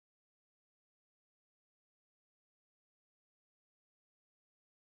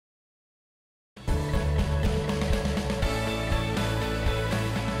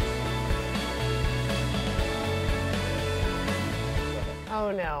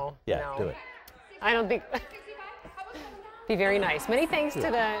Oh, no. Yeah, no. do it. I don't think... Be very nice. Many thanks to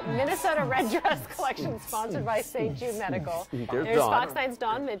the Minnesota Red Dress Collection, sponsored by St. Jude Medical. There's Fox 9's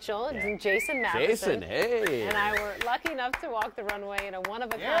Dawn Mitchell and Jason Matheson. Jason, hey. And I were lucky enough to walk the runway in a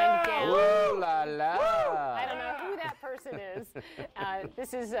one-of-a-kind gown. Ooh la la. I don't know who that person is.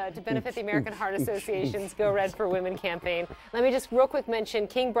 This is to benefit the American Heart Association's Go Red for Women campaign. Let me just real quick mention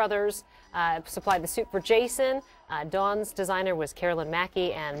King Brothers supplied the suit for Jason. Dawn's designer was Carolyn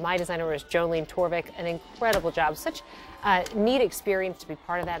Mackey, and my designer was Jolene Torvik. An incredible job. Such a neat experience to be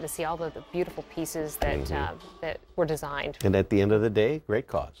part of that and to see all the beautiful pieces that, that were designed. And at the end of the day, great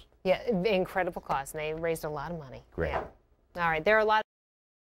cause. Yeah, incredible cause. And they raised a lot of money. Great. Yeah. All right, there are a lot